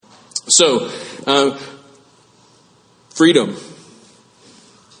So, freedom.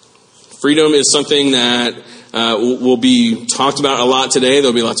 Freedom is something that will be talked about a lot today.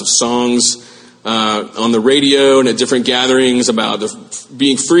 There'll be lots of songs on the radio and at different gatherings about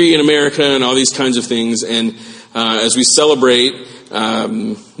being free in America and all these kinds of things. And as we celebrate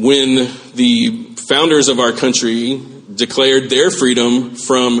when the founders of our country declared their freedom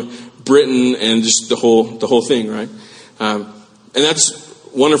from Britain and just the whole thing, right? And that's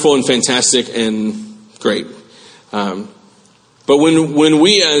wonderful and fantastic and great. But when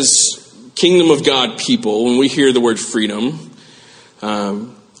we as Kingdom of God people, when we hear the word freedom,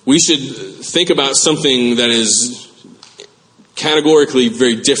 we should think about something that is categorically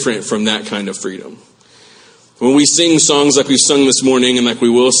very different from that kind of freedom. When we sing songs like we sung this morning and like we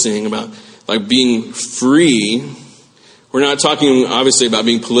will sing about like being free, we're not talking obviously about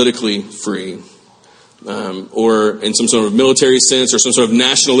being politically free or in some sort of military sense or some sort of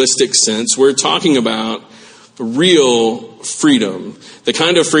nationalistic sense. We're talking about real freedom, the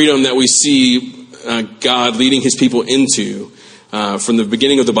kind of freedom that we see God leading his people into from the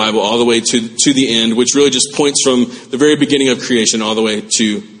beginning of the Bible all the way to the end, which really just points from the very beginning of creation all the way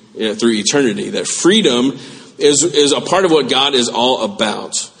to through eternity. That freedom is a part of what God is all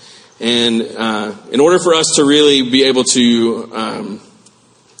about. And in order for us to really be able to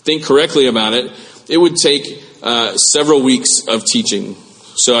think correctly about it, it would take several weeks of teaching.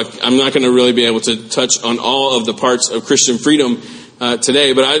 So I'm not going to really be able to touch on all of the parts of Christian freedom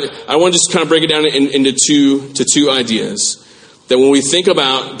today, but I want to just kind of break it down into two ideas. That when we think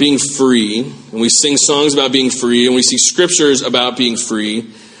about being free, and we sing songs about being free, and we see scriptures about being free,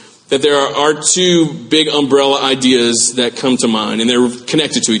 that there are two big umbrella ideas that come to mind, and they're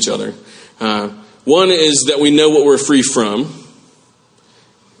connected to each other. One is that we know what we're free from.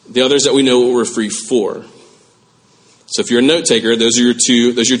 The other is that we know what we're free for. So if you're a note taker, those are your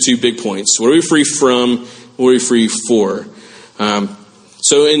two big points. What are we free from? What are we free for?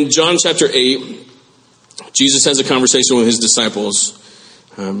 So in John chapter 8, Jesus has a conversation with his disciples.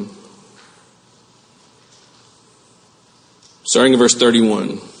 Starting in verse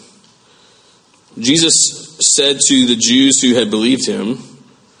 31. Jesus said to the Jews who had believed him,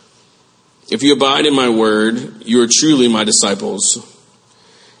 "If you abide in my word, you are truly my disciples,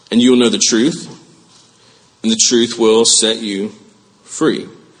 and you will know the truth, and the truth will set you free."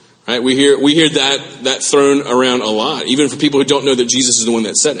 Right? We hear that thrown around a lot, even for people who don't know that Jesus is the one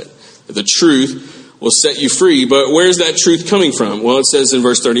that said it. That the truth will set you free. But where's that truth coming from? Well, it says in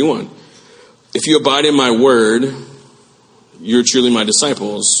verse 31, "If you abide in my word, you're truly my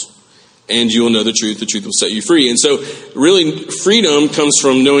disciples, and you will know the truth will set you free." And so really freedom comes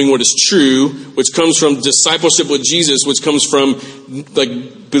from knowing what is true, which comes from discipleship with Jesus, which comes from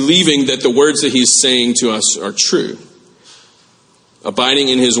like believing that the words that he's saying to us are true. Abiding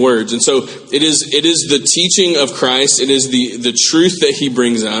in his words. And so it is the teaching of Christ, it is the truth that he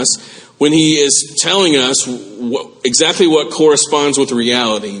brings us when he is telling us exactly what corresponds with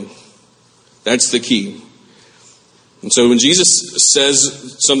reality. That's the key. And so when Jesus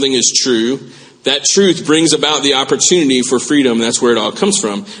says something is true, that truth brings about the opportunity for freedom. That's where it all comes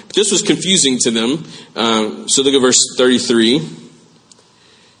from. But this was confusing to them. So look at verse 33.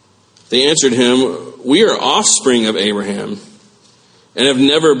 They answered him, "We are offspring of Abraham and have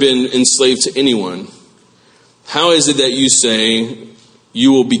never been enslaved to anyone. How is it that you say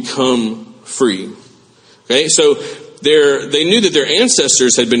you will become free?" Okay, so they knew that their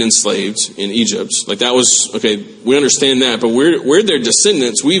ancestors had been enslaved in Egypt. Like that was, okay, we understand that, but we're their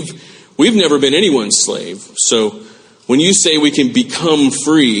descendants. We've never been anyone's slave. So when you say we can become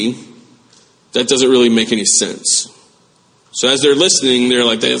free, that doesn't really make any sense. So as they're listening, they're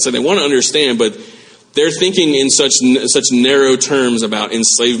like, they want to understand, but they're thinking in such narrow terms about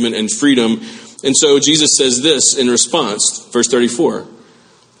enslavement and freedom. And so Jesus says this in response, verse 34.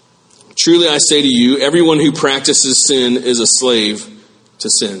 "Truly I say to you, everyone who practices sin is a slave to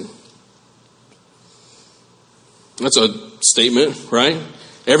sin." That's a statement, right?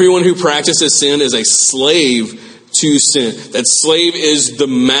 Everyone who practices sin is a slave to sin. That slave is the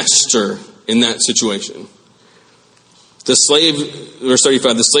master in that situation. The slave, verse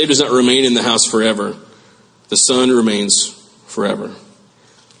 35, "The slave does not remain in the house forever. The son remains forever."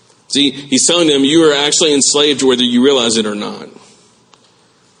 See, he's telling them you are actually enslaved whether you realize it or not.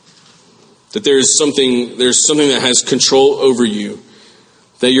 That there's something that has control over you.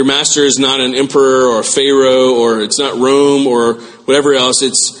 That your master is not an emperor or a pharaoh, or it's not Rome or whatever else.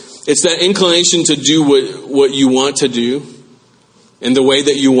 It's that inclination to do what you want to do and the way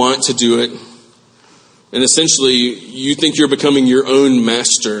that you want to do it. And essentially, you think you're becoming your own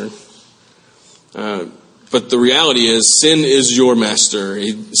master. But the reality is, sin is your master.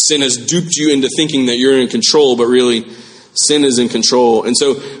 Sin has duped you into thinking that you're in control, but really, sin is in control. And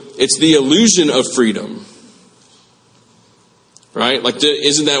so, it's the illusion of freedom. Right? Like,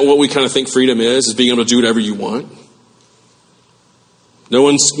 isn't that what we kind of think freedom is being able to do whatever you want? No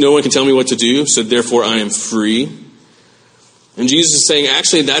one can tell me what to do, so therefore I am free. And Jesus is saying,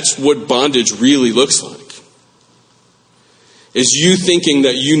 actually, that's what bondage really looks like. Is you thinking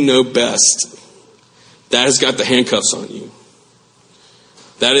that you know best. That has got the handcuffs on you.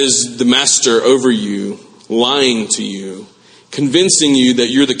 That is the master over you, lying to you, convincing you that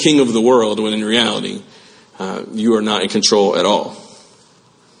you're the king of the world, when in reality, you are not in control at all.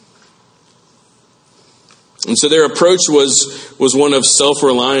 And so their approach was one of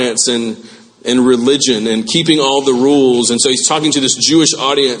self-reliance and religion and keeping all the rules. And so he's talking to this Jewish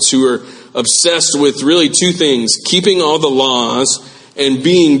audience who are obsessed with really two things: keeping all the laws and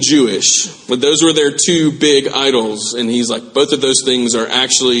being Jewish. But those were their two big idols. And he's like, both of those things are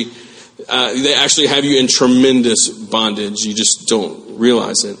actually, they actually have you in tremendous bondage. You just don't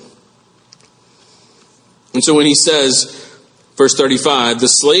realize it. And so when he says, verse 35, the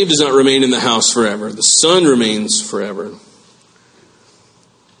slave does not remain in the house forever. The son remains forever.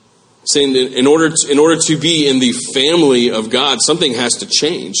 Saying that in order to be in the family of God, something has to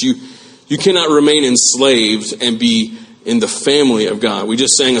change. You cannot remain enslaved and be in the family of God. We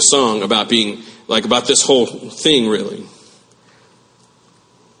just sang a song about being, like, about this whole thing, really.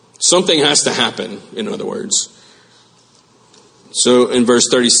 Something has to happen, in other words. So in verse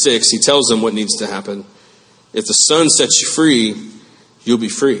 36, he tells them what needs to happen. If the Son sets you free, you'll be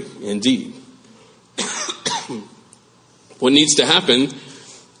free indeed. What needs to happen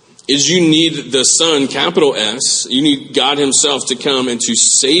is you need the Son, capital S, you need God himself to come and to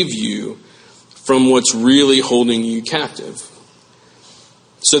save you from what's really holding you captive.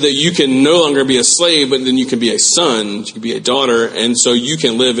 So that you can no longer be a slave, but then you can be a son, you can be a daughter, and so you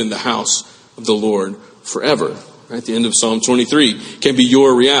can live in the house of the Lord forever. Right? The end of Psalm 23 can be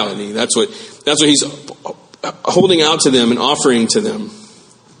your reality. That's what he's holding out to them and offering to them.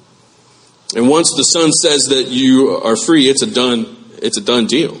 And once the Son says that you are free, it's a done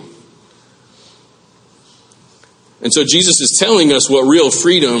deal. And so Jesus is telling us what real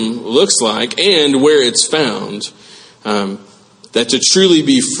freedom looks like and where it's found. That to truly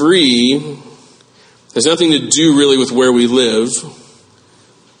be free has nothing to do really with where we live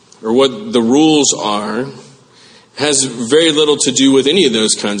or what the rules are. It has very little to do with any of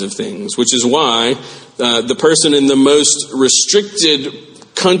those kinds of things, which is why the person in the most restricted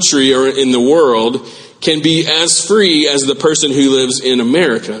country or in the world can be as free as the person who lives in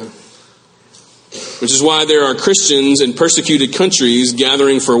America. Which is why there are Christians in persecuted countries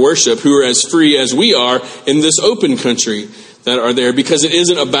gathering for worship who are as free as we are in this open country that are there, because it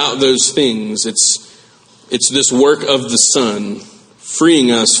isn't about those things. It's this work of the Son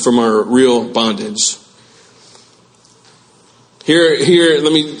freeing us from our real bondage. Here,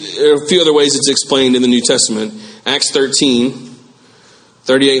 a few other ways it's explained in the New Testament. Acts 13,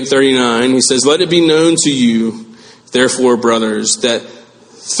 38 and 39, he says, "Let it be known to you, therefore, brothers, that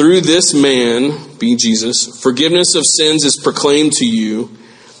through this man," being Jesus, "forgiveness of sins is proclaimed to you,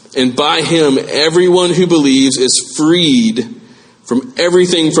 and by him everyone who believes is freed from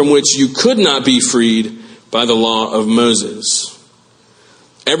everything from which you could not be freed by the law of Moses."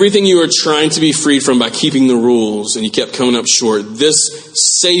 Everything you are trying to be freed from by keeping the rules and you kept coming up short, this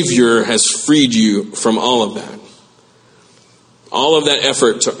Savior has freed you from all of that. All of that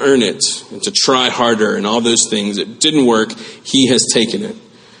effort to earn it and to try harder and all those things, it didn't work. He has taken it.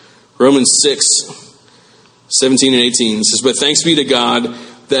 Romans 6, 17 and 18 says, "But thanks be to God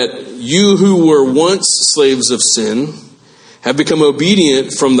that you who were once slaves of sin have become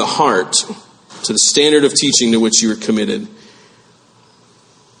obedient from the heart to the standard of teaching to which you were committed.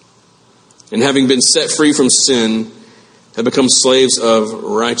 And having been set free from sin, have become slaves of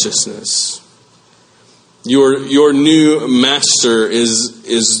righteousness." Your new master is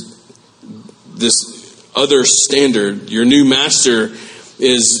this other standard. Your new master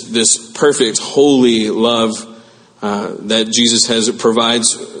is this perfect, holy love that Jesus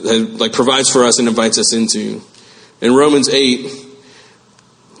provides for us and invites us into. In Romans 8,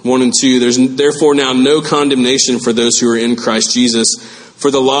 1 and 2, "There's therefore now no condemnation for those who are in Christ Jesus. For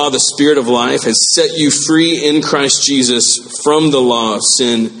the law of the Spirit of life has set you free in Christ Jesus from the law of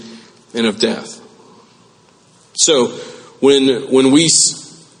sin and of death." So, when we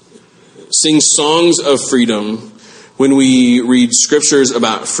sing songs of freedom, when we read scriptures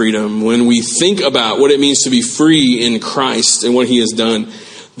about freedom, when we think about what it means to be free in Christ and what he has done,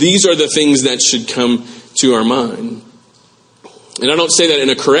 these are the things that should come to our mind. And I don't say that in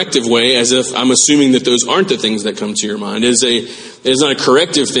a corrective way, as if I'm assuming that those aren't the things that come to your mind. It is not a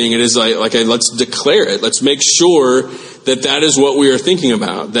corrective thing. It is like let's declare it. Let's make sure that is what we are thinking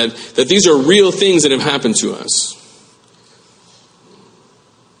about. That these are real things that have happened to us.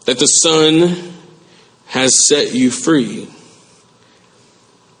 That the Son has set you free.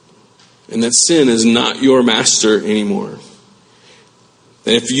 And that sin is not your master anymore.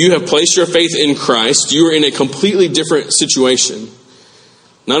 And if you have placed your faith in Christ, you are in a completely different situation.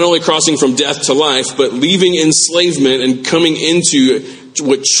 Not only crossing from death to life, but leaving enslavement and coming into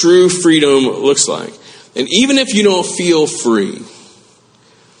what true freedom looks like. And even if you don't feel free,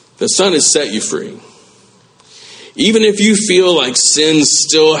 the Son has set you free. Even if you feel like sin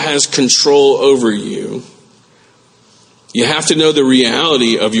still has control over you, you have to know the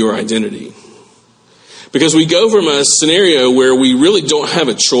reality of your identity. Because we go from a scenario where we really don't have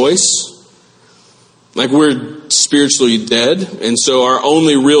a choice, like we're spiritually dead, and so our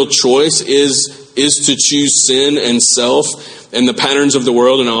only real choice is to choose sin and self and the patterns of the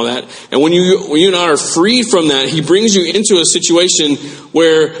world and all that. And when you and I are free from that, he brings you into a situation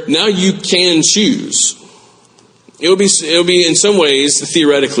where now you can choose. It'll be in some ways,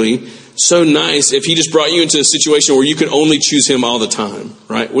 theoretically, so nice if he just brought you into a situation where you could only choose him all the time,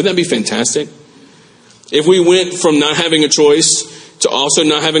 right? Wouldn't that be fantastic? If we went from not having a choice to also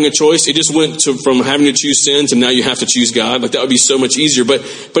not having a choice, it just went from having to choose sin to now you have to choose God. Like that would be so much easier. But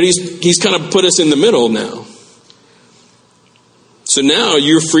he's kind of put us in the middle now. So now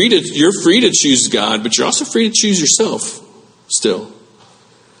you're free to choose God, but you're also free to choose yourself still.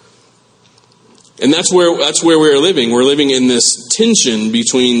 And that's where we're living. We're living in this tension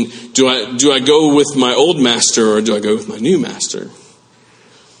between do I go with my old master or do I go with my new master?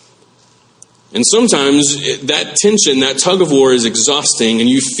 And sometimes that tension, that tug of war is exhausting, and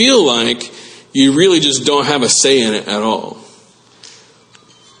you feel like you really just don't have a say in it at all.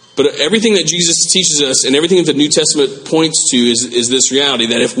 But everything that Jesus teaches us and everything that the New Testament points to is this reality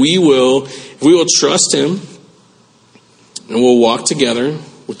that if we will trust him and we'll walk together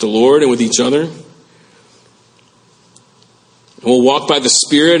with the Lord and with each other, and we'll walk by the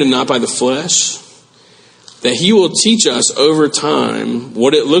Spirit and not by the flesh, that he will teach us over time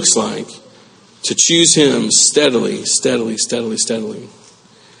what it looks like to choose him steadily. And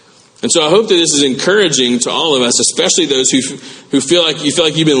so I hope that this is encouraging to all of us, especially those who feel like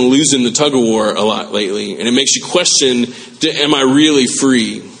you've been losing the tug of war a lot lately, and it makes you question, am I really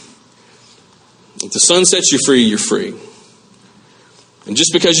free? If the Son sets you free, you're free. And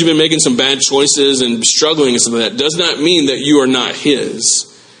just because you've been making some bad choices and struggling and some of that does not mean that you are not his.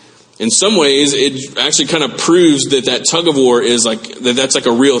 In some ways, it actually kind of proves that tug of war is that's like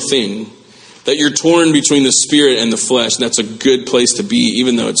a real thing. That you're torn between the spirit and the flesh, and that's a good place to be,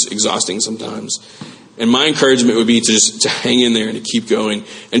 even though it's exhausting sometimes. And my encouragement would be to hang in there and to keep going,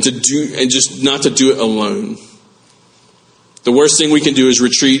 and just not to do it alone. The worst thing we can do is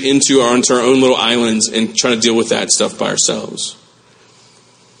retreat into our own little islands and try to deal with that stuff by ourselves.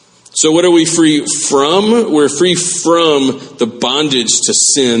 So what are we free from? We're free from the bondage to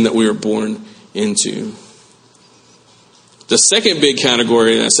sin that we were born into. The second big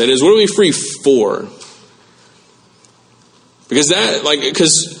category, I said, is what are we free for?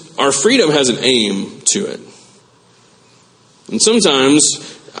 Because our freedom has an aim to it. And sometimes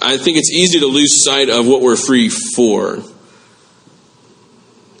I think it's easy to lose sight of what we're free for.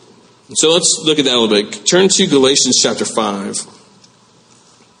 So let's look at that a little bit. Turn to Galatians chapter 5.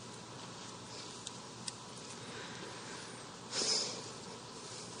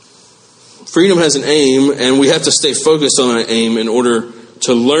 Freedom has an aim, and we have to stay focused on that aim in order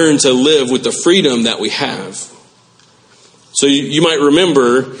to learn to live with the freedom that we have. So you might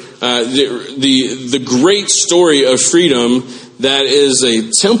remember the great story of freedom that is a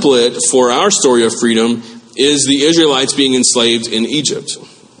template for our story of freedom is the Israelites being enslaved in Egypt.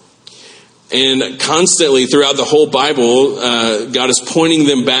 And constantly throughout the whole Bible, God is pointing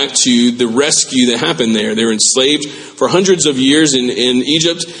them back to the rescue that happened there. They were enslaved for hundreds of years in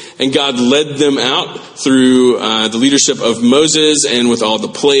Egypt, and God led them out through the leadership of Moses and with all the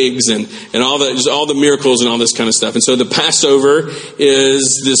plagues and all the miracles and all this kind of stuff. And so the Passover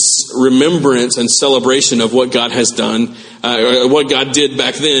is this remembrance and celebration of what God has done, what God did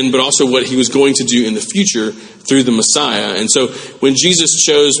back then, but also what he was going to do in the future through the Messiah. And so when Jesus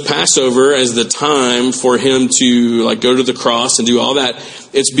chose Passover as the time for him to go to the cross and do all that,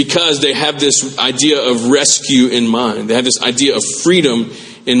 it's because they have this idea of rescue in mind. They have this idea of freedom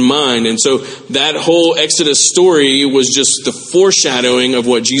in mind. And so that whole Exodus story was just the foreshadowing of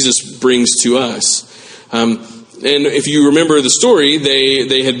what Jesus brings to us. And if you remember the story,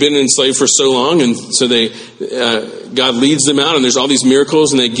 they had been enslaved for so long, and so God leads them out, and there's all these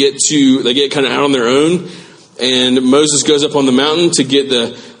miracles, and they get kind of out on their own. And Moses goes up on the mountain to get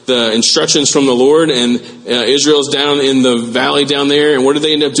the instructions from the Lord, and Israel's down in the valley down there. And what do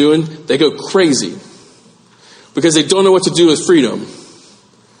they end up doing? They go crazy because they don't know what to do with freedom.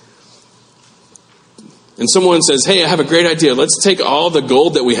 And someone says, hey, I have a great idea. Let's take all the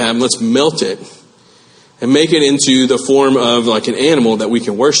gold that we have and let's melt it and make it into the form of like an animal that we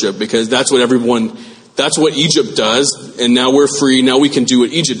can worship, because that's what Egypt does. And now we're free. Now we can do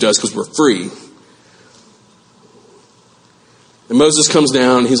what Egypt does because we're free. And Moses comes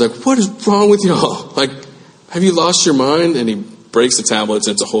down. He's like, what is wrong with y'all? Like, have you lost your mind? And he breaks the tablets.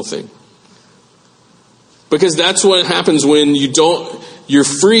 It's a whole thing. Because that's what happens when you're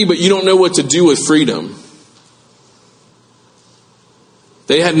free, but you don't know what to do with freedom.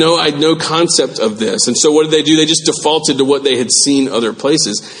 They had no concept of this. And so what did they do? They just defaulted to what they had seen other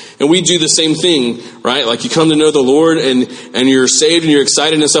places. And we do the same thing, right? Like you come to know the Lord and you're saved and you're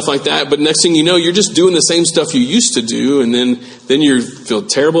excited and stuff like that. But next thing you know, you're just doing the same stuff you used to do. And then you feel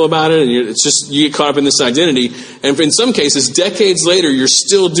terrible about it. And you get caught up in this identity. And in some cases, decades later, you're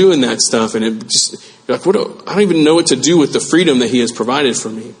still doing that stuff. And you're like, I don't even know what to do with the freedom that He has provided for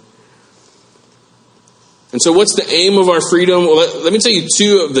me. And so what's the aim of our freedom? Well, let me tell you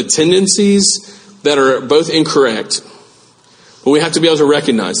two of the tendencies that are both incorrect. But we have to be able to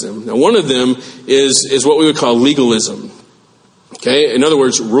recognize them. Now, one of them is what we would call legalism. Okay? In other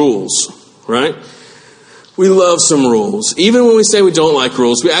words, rules. Right? We love some rules. Even when we say we don't like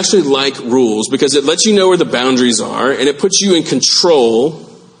rules, we actually like rules because it lets you know where the boundaries are, and it puts you in control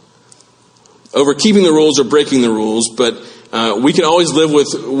over keeping the rules or breaking the rules. But we can always live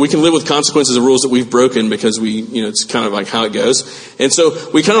with consequences of rules that we've broken because it's kind of like how it goes. And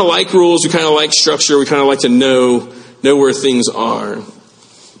so we kind of like rules, we kind of like structure, we kind of like to know where things are.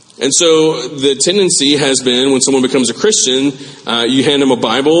 And so the tendency has been when someone becomes a Christian, you hand them a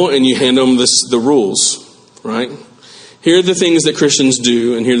Bible and you hand them the rules, right? Here are the things that Christians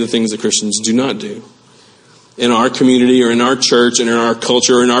do, and here are the things that Christians do not do in our community or in our church and in our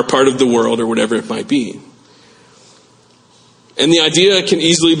culture or in our part of the world or whatever it might be. And the idea can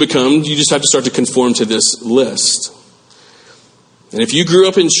easily become, you just have to start to conform to this list. And if you grew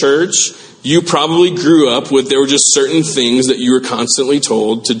up in church, you probably grew up with, there were just certain things that you were constantly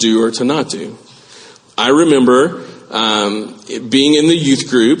told to do or to not do. I remember being in the youth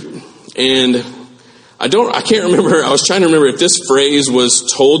group, and I can't remember, I was trying to remember if this phrase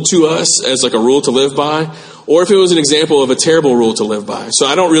was told to us as like a rule to live by, or if it was an example of a terrible rule to live by. So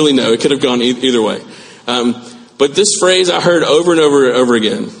I don't really know. It could have gone either way. But this phrase I heard over and over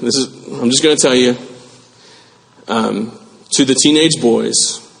again. I'm just going to tell you, to the teenage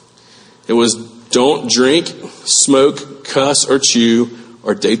boys, it was don't drink, smoke, cuss, or chew,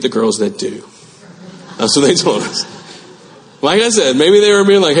 or date the girls that do. That's what they told us. Like I said, maybe they were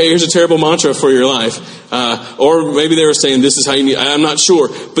being like, hey, here's a terrible mantra for your life. Or maybe they were saying this is how you need, I'm not sure.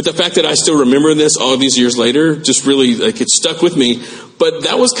 But the fact that I still remember this all these years later, just really, it stuck with me. But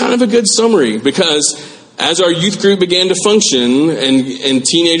that was kind of a good summary, because as our youth group began to function and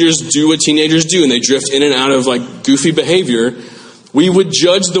teenagers do what teenagers do, and they drift in and out of like goofy behavior, we would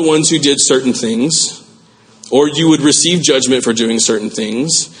judge the ones who did certain things, or you would receive judgment for doing certain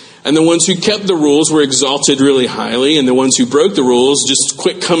things. And the ones who kept the rules were exalted really highly, and the ones who broke the rules just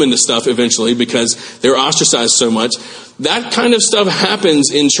quit coming to stuff eventually because they were ostracized so much. That kind of stuff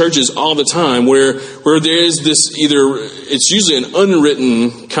happens in churches all the time, where there is this it's usually an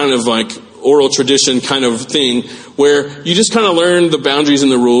unwritten kind of like oral tradition kind of thing, where you just kind of learn the boundaries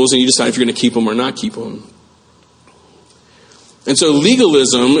and the rules, and you decide if you're going to keep them or not keep them. And so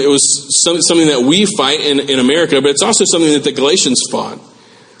legalism, it was something that we fight in America, but it's also something that the Galatians fought.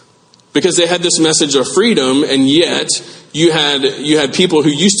 Because they had this message of freedom, and yet you had people who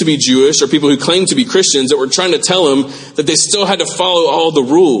used to be Jewish or people who claimed to be Christians that were trying to tell them that they still had to follow all the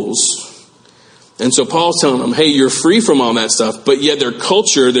rules. And so Paul's telling them, hey, you're free from all that stuff, but yet their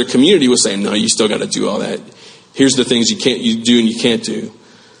culture, their community was saying, no, you still got to do all that. Here's the things you do and you can't do.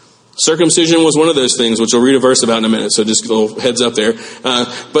 Circumcision was one of those things, which we'll read a verse about in a minute, so just a little heads up there.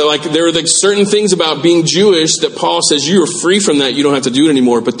 But there were certain things about being Jewish that Paul says you are free from that, you don't have to do it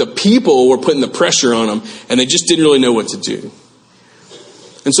anymore. But the people were putting the pressure on them, and they just didn't really know what to do.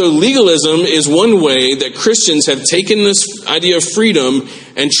 And so legalism is one way that Christians have taken this idea of freedom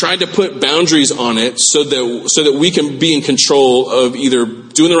and tried to put boundaries on it so that we can be in control of either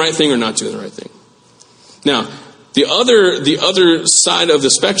doing the right thing or not doing the right thing. Now, the other side of the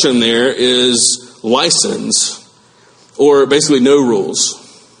spectrum there is license, or basically no rules,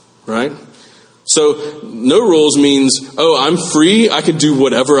 right? So no rules means, oh, I'm free, I can do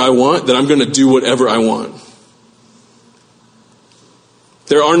whatever I want, then I'm going to do whatever I want.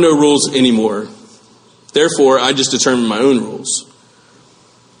 There are no rules anymore. Therefore, I just determine my own rules.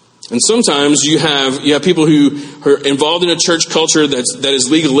 And sometimes you have people who are involved in a church culture that is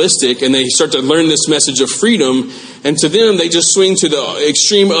legalistic, and they start to learn this message of freedom, and to them they just swing to the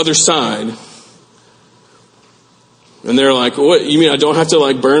extreme other side. And they're like, "What? You mean I don't have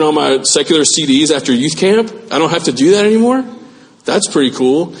to burn all my secular CDs after youth camp? I don't have to do that anymore? That's pretty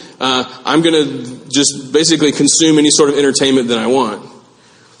cool. I'm going to just basically consume any sort of entertainment that I want."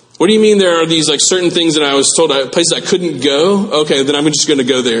 What do you mean there are these certain things that I was told, places I couldn't go? Okay, then I'm just going to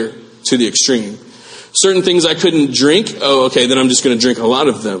go there to the extreme. Certain things I couldn't drink? Oh, okay, then I'm just going to drink a lot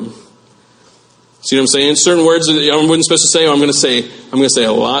of them. See what I'm saying? Certain words that I wasn't supposed to say, I'm going to say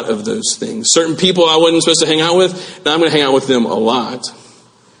a lot of those things. Certain people I wasn't supposed to hang out with, now I'm going to hang out with them a lot.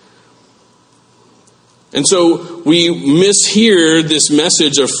 And so we mishear this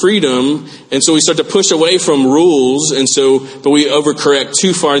message of freedom, and so we start to push away from rules, but we overcorrect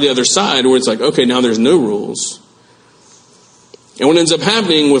too far the other side, where it's okay, now there's no rules. And what ends up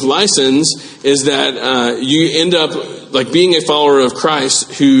happening with license is that you end up being a follower of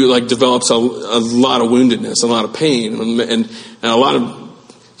Christ who develops a lot of woundedness, a lot of pain, and a lot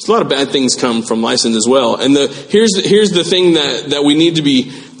of bad things come from license as well. And here's the thing that we need to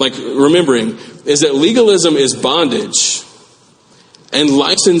be remembering is that legalism is bondage, and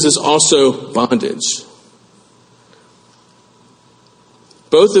license is also bondage.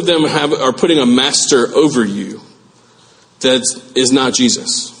 Both of them are putting a master over you that is not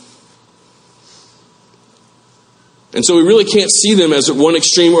Jesus. And so we really can't see them as one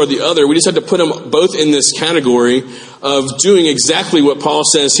extreme or the other. We just have to put them both in this category of doing exactly what Paul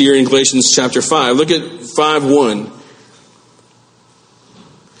says here in Galatians chapter 5. Look at 5:1.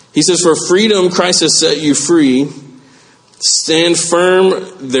 He says, "For freedom Christ has set you free. Stand firm,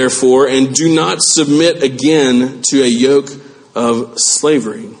 therefore, and do not submit again to a yoke of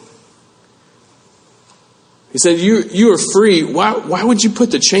slavery." He said, you are free. Why would you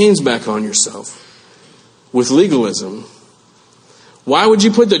put the chains back on yourself with legalism? Why would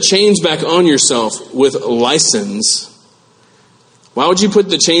you put the chains back on yourself with license? Why would you put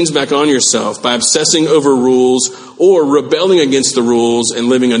the chains back on yourself by obsessing over rules or rebelling against the rules and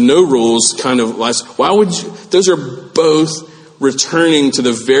living a no rules kind of life? Why would you? Those are both returning to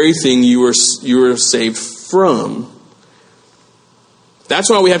the very thing you were saved from. That's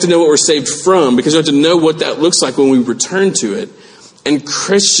why we have to know what we're saved from, because we have to know what that looks like when we return to it. And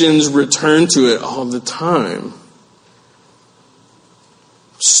Christians return to it all the time.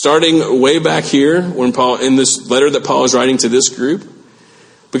 Starting way back here, when Paul, in this letter that Paul is writing to this group,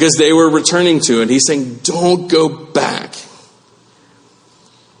 because they were returning to it. He's saying, don't go back.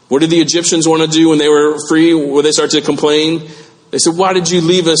 What did the Egyptians want to do when they were free? When they started to complain? They said, why did you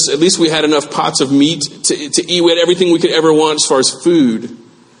leave us? At least we had enough pots of meat to eat. We had everything we could ever want as far as food.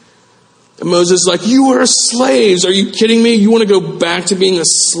 And Moses is like, you were slaves. Are you kidding me? You want to go back to being a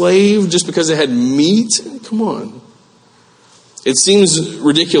slave just because they had meat? Come on. It seems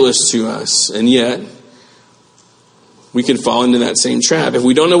ridiculous to us, and yet we can fall into that same trap. If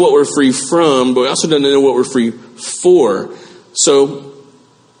we don't know what we're free from, but we also don't know what we're free for. So,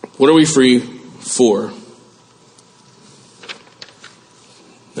 what are we free for?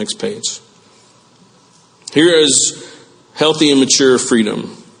 Next page. Here is healthy and mature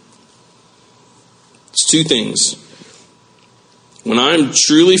freedom. It's two things. When I'm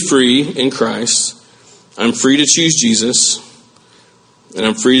truly free in Christ, I'm free to choose Jesus, and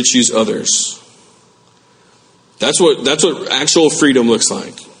I'm free to choose others. That's what actual freedom looks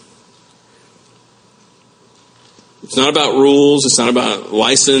like. It's not about rules. It's not about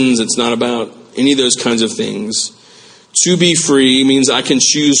license. It's not about any of those kinds of things. To be free means I can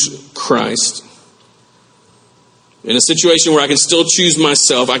choose Christ. In a situation where I can still choose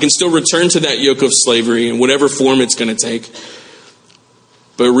myself, I can still return to that yoke of slavery in whatever form it's going to take.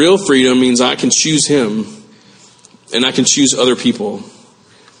 But real freedom means I can choose Him, and I can choose other people.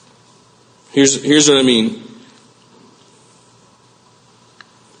 Here's what I mean.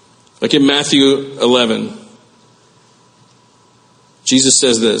 Like in Matthew 11, Jesus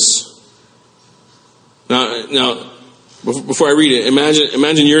says this. Now, before I read it,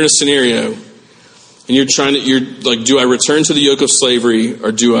 imagine you're in a scenario, and you're like, do I return to the yoke of slavery,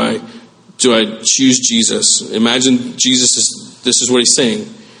 or do I choose Jesus? Imagine this is what He's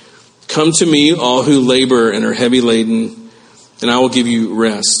saying. Come to me, all who labor and are heavy laden, and I will give you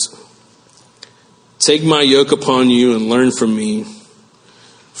rest. Take my yoke upon you and learn from me,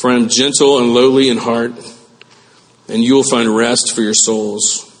 for I am gentle and lowly in heart, and you will find rest for your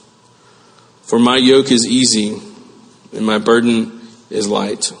souls. For my yoke is easy, and my burden is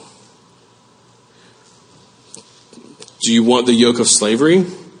light. Do you want the yoke of slavery,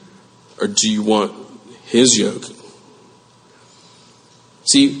 or do you want his yoke?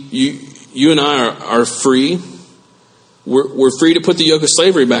 See, you and I are free. We're free to put the yoke of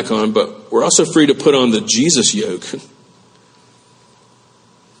slavery back on, but we're also free to put on the Jesus yoke.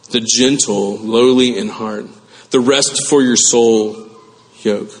 The gentle, lowly in heart, the rest for your soul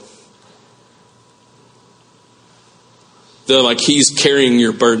yoke. The like he's carrying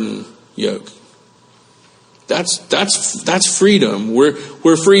your burden yoke. That's freedom.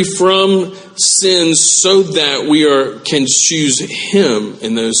 We're free from sin so that we can choose him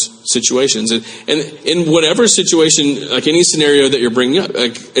in those situations. And in whatever situation, like any scenario that you're bringing up,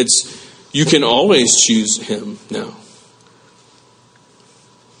 like you can always choose him now.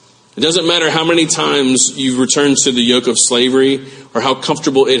 It doesn't matter how many times you've returned to the yoke of slavery or how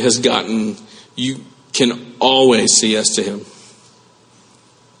comfortable it has gotten, you can always say yes to him.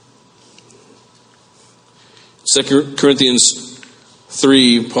 2 Corinthians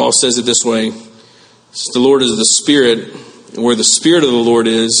 3, Paul says it this way. The Lord is the Spirit, and where the Spirit of the Lord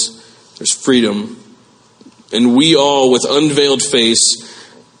is, there's freedom. And we all, with unveiled face,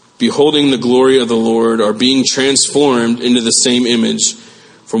 beholding the glory of the Lord, are being transformed into the same image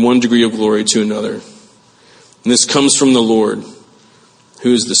from one degree of glory to another. And this comes from the Lord,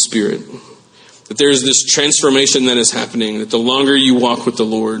 who is the Spirit. That there's this transformation that is happening, that the longer you walk with the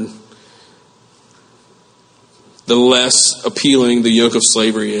Lord, the less appealing the yoke of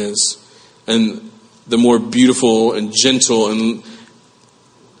slavery is, and the more beautiful and gentle and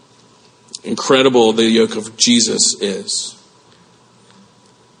incredible the yoke of Jesus is.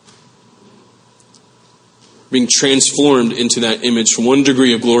 Being transformed into that image from one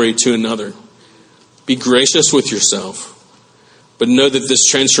degree of glory to another. Be gracious with yourself, but know that this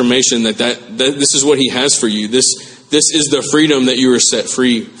transformation, that this is what he has for you. This is the freedom that you were set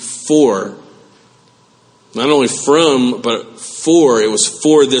free for. Not only from, but for. It was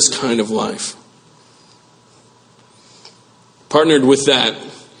for this kind of life. Partnered with that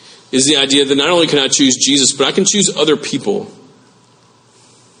is the idea that not only can I choose Jesus, but I can choose other people.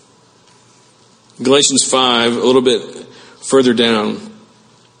 Galatians 5, a little bit further down,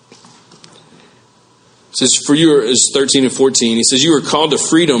 it says, for you is 13 and 14. He says, you are called to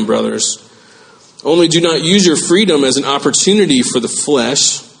freedom, brothers. Only do not use your freedom as an opportunity for the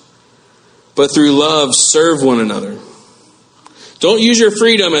flesh, but through love serve one another. Don't use your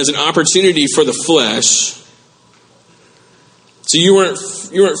freedom as an opportunity for the flesh. So you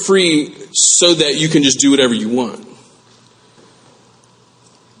weren't free so that you can just do whatever you want.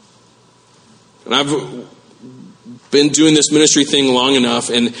 And I've been doing this ministry thing long enough,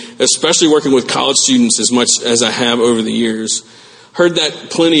 and especially working with college students as much as I have over the years, heard that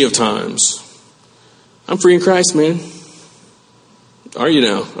plenty of times. I'm free in Christ, man. Are you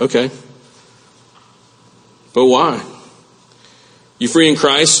now? Okay. But why? You free in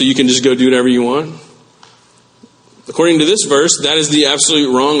Christ so you can just go do whatever you want? According to this verse, that is the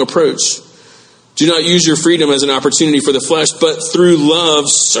absolute wrong approach. Do not use your freedom as an opportunity for the flesh, but through love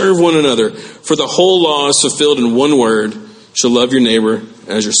serve one another. For the whole law is fulfilled in one word: you shall love your neighbor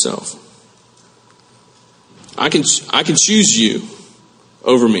as yourself. I can choose you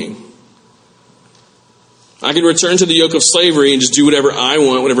over me. I can return to the yoke of slavery and just do whatever I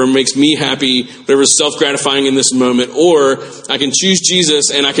want, whatever makes me happy, whatever is self-gratifying in this moment. Or I can choose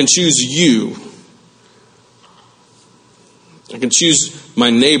Jesus and I can choose you. I can choose my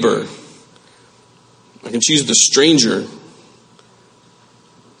neighbor. I can choose the stranger.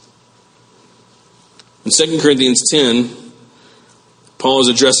 In 2 Corinthians 10, Paul is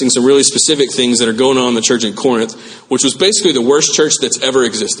addressing some really specific things that are going on in the church in Corinth, which was basically the worst church that's ever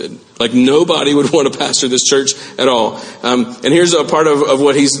existed. Like, nobody would want to pastor this church at all. And here's a part of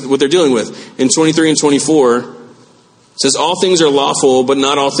what they're dealing with. In 23 and 24, it says, all things are lawful, but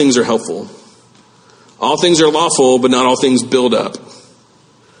not all things are helpful. All things are lawful, but not all things build up.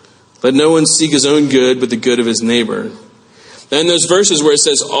 Let no one seek his own good, but the good of his neighbor. Then those verses where it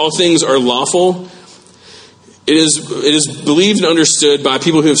says all things are lawful, it is believed and understood by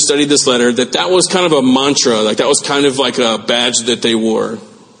people who have studied this letter that was kind of a mantra, like that was kind of like a badge that they wore.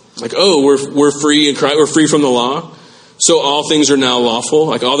 Like, oh, we're free in Christ, we're free from the law, so all things are now lawful.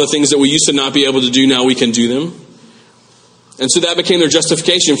 Like all the things that we used to not be able to do, now we can do them. And so that became their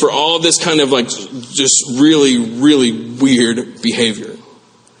justification for all of this kind of like just really, really weird behavior.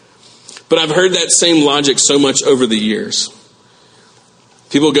 But I've heard that same logic so much over the years.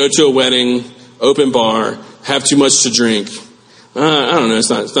 People go to a wedding, open bar, have too much to drink. I don't know, it's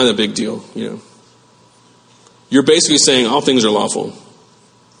not a big deal, you know. You're basically saying all things are lawful.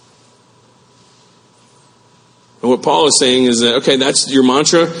 And what Paul is saying is that, okay, that's your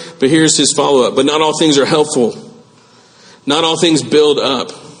mantra, but here's his follow-up. But not all things are helpful. Not all things build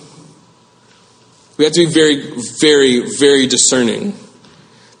up. We have to be very, very, very discerning.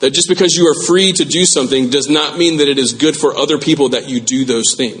 That just because you are free to do something does not mean that it is good for other people that you do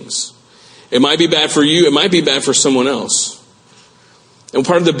those things. It might be bad for you. It might be bad for someone else. And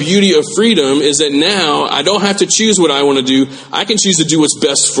part of the beauty of freedom is that now I don't have to choose what I want to do. I can choose to do what's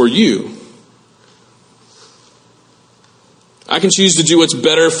best for you. I can choose to do what's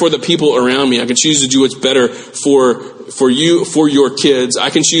better for the people around me. I can choose to do what's better for you, for your kids. I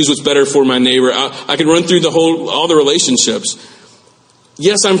can choose what's better for my neighbor. I can run through all the relationships.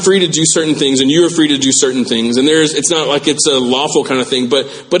 Yes, I'm free to do certain things, and you are free to do certain things. And it's not like it's a lawful kind of thing,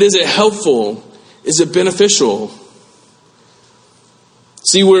 but is it helpful? Is it beneficial?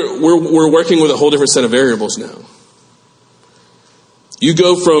 See, we're working with a whole different set of variables now. You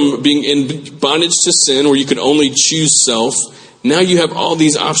go from being in bondage to sin, where you could only choose self. Now you have all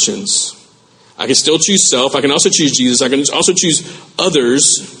these options. I can still choose self. I can also choose Jesus. I can also choose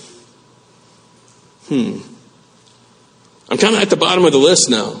others. I'm kind of at the bottom of the list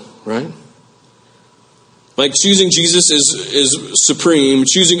now, right? Like choosing Jesus is supreme.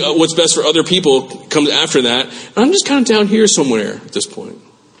 Choosing what's best for other people comes after that. And I'm just kind of down here somewhere at this point.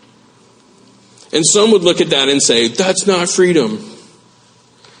 And some would look at that and say, that's not freedom.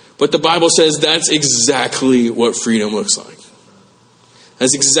 But the Bible says that's exactly what freedom looks like.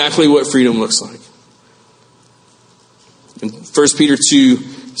 That's exactly what freedom looks like. In 1 Peter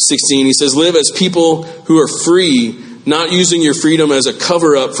 2:16, he says, live as people who are free, not using your freedom as a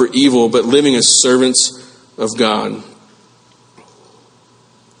cover-up for evil, but living as servants of God.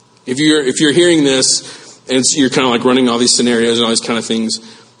 If you're hearing this, and you're kind of like running all these scenarios and all these kind of things,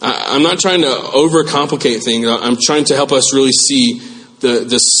 I'm not trying to overcomplicate things. I'm trying to help us really see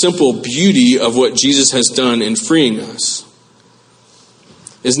the simple beauty of what Jesus has done in freeing us.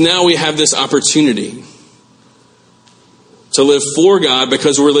 Is now we have this opportunity to live for God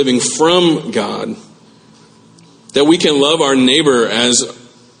because we're living from God. That we can love our neighbor as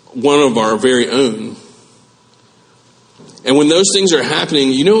one of our very own. And when those things are happening,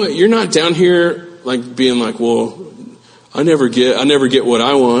 you know what? You're not down here like being like, well, I never get what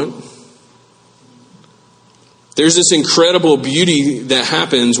I want. There's this incredible beauty that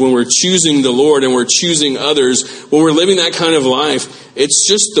happens when we're choosing the Lord and we're choosing others. When we're living that kind of life, it's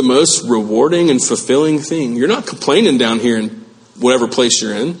just the most rewarding and fulfilling thing. You're not complaining down here in whatever place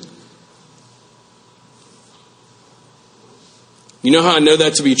you're in. You know how I know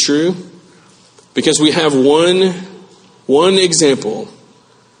that to be true? Because we have one example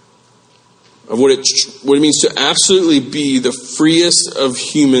of what it means to absolutely be the freest of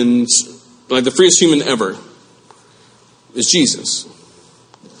humans, like the freest human ever, is Jesus.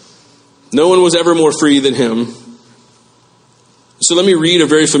 No one was ever more free than him. So let me read a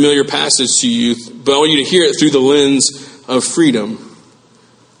very familiar passage to you, but I want you to hear it through the lens of freedom.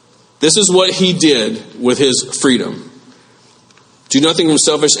 This is what he did with his freedom. Do nothing from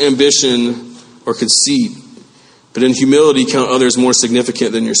selfish ambition or conceit, but in humility count others more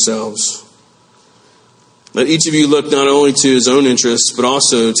significant than yourselves. Let each of you look not only to his own interests, but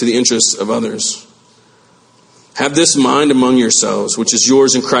also to the interests of others. Have this mind among yourselves, which is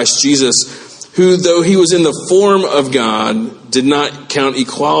yours in Christ Jesus, who, though he was in the form of God, did not count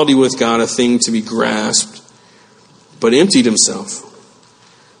equality with God a thing to be grasped, but emptied himself,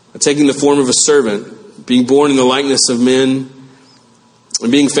 taking the form of a servant, being born in the likeness of men,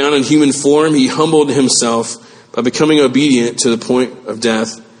 and being found in human form, he humbled himself by becoming obedient to the point of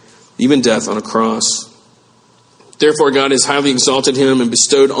death, even death on a cross. Therefore God has highly exalted him and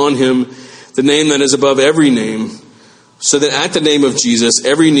bestowed on him the name that is above every name, so that at the name of Jesus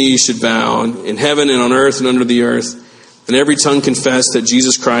every knee should bow in heaven and on earth and under the earth, and every tongue confess that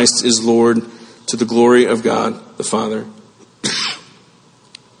Jesus Christ is Lord, to the glory of God the Father.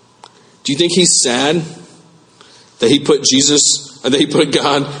 Do you think he's sad that he put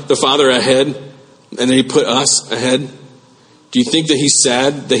God the Father ahead, and that he put us ahead? Do you think that he's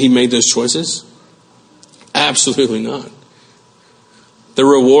sad that he made those choices? Absolutely not. The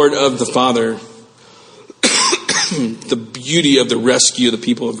reward of the Father, the beauty of the rescue of the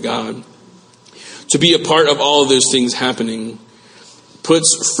people of God, to be a part of all of those things happening,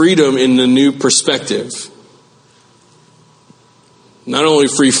 puts freedom in a new perspective. Not only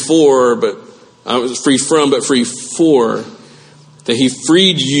free from, but free for. That he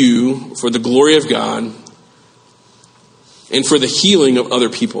freed you for the glory of God and for the healing of other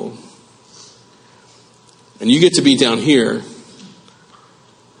people. And you get to be down here,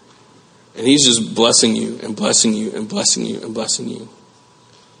 and he's just blessing you and blessing you and blessing you and blessing you.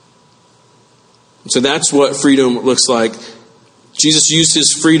 So that's what freedom looks like. Jesus used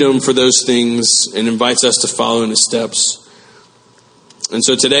his freedom for those things and invites us to follow in his steps. And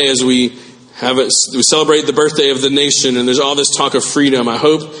so today, as we celebrate the birthday of the nation, and there's all this talk of freedom, I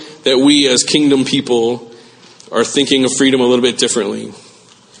hope that we as kingdom people are thinking of freedom a little bit differently.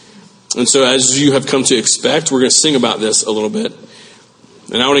 And so as you have come to expect, we're going to sing about this a little bit.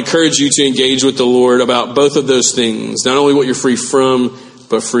 And I would encourage you to engage with the Lord about both of those things. Not only what you're free from,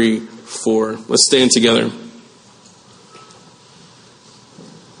 but free for. Let's stand together.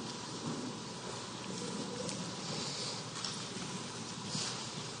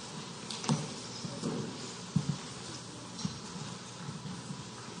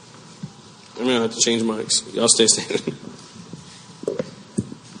 I'm going to have to change mics. Y'all stay standing.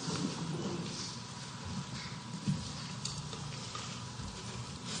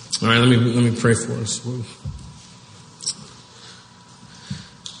 All right, let me pray for us.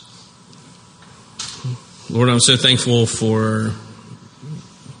 Lord, I'm so thankful to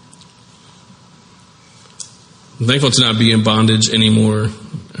not be in bondage anymore.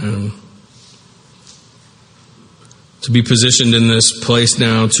 To be positioned in this place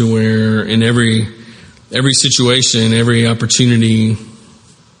now to where in every situation, every opportunity,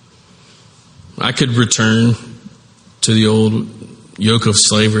 I could return to the old yoke of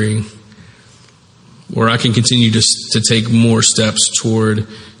slavery, where I can continue to take more steps toward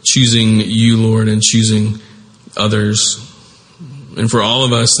choosing you, Lord, and choosing others. And for all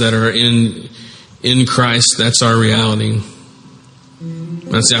of us that are in Christ, that's our reality.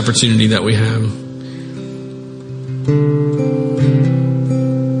 That's the opportunity that we have.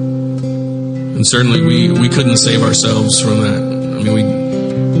 And certainly we couldn't save ourselves from that. I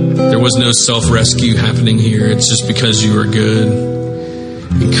mean, there was no self-rescue happening here. It's just because you are good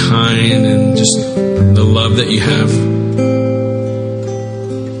and kind and just the love that you have.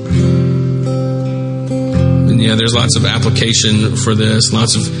 And yeah, there's lots of application for this,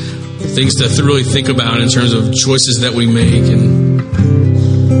 lots of things to really think about in terms of choices that we make and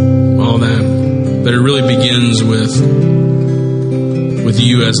all that. But it really begins with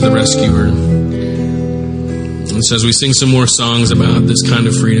you as the rescuer. And so as we sing some more songs about this kind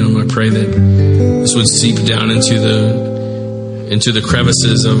of freedom, I pray that this would seep down into the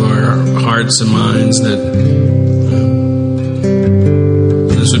crevices of our hearts and minds, that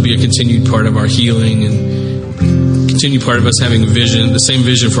this would be a continued part of our healing and continued part of us having vision, the same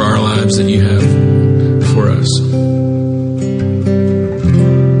vision for our lives that you have for us.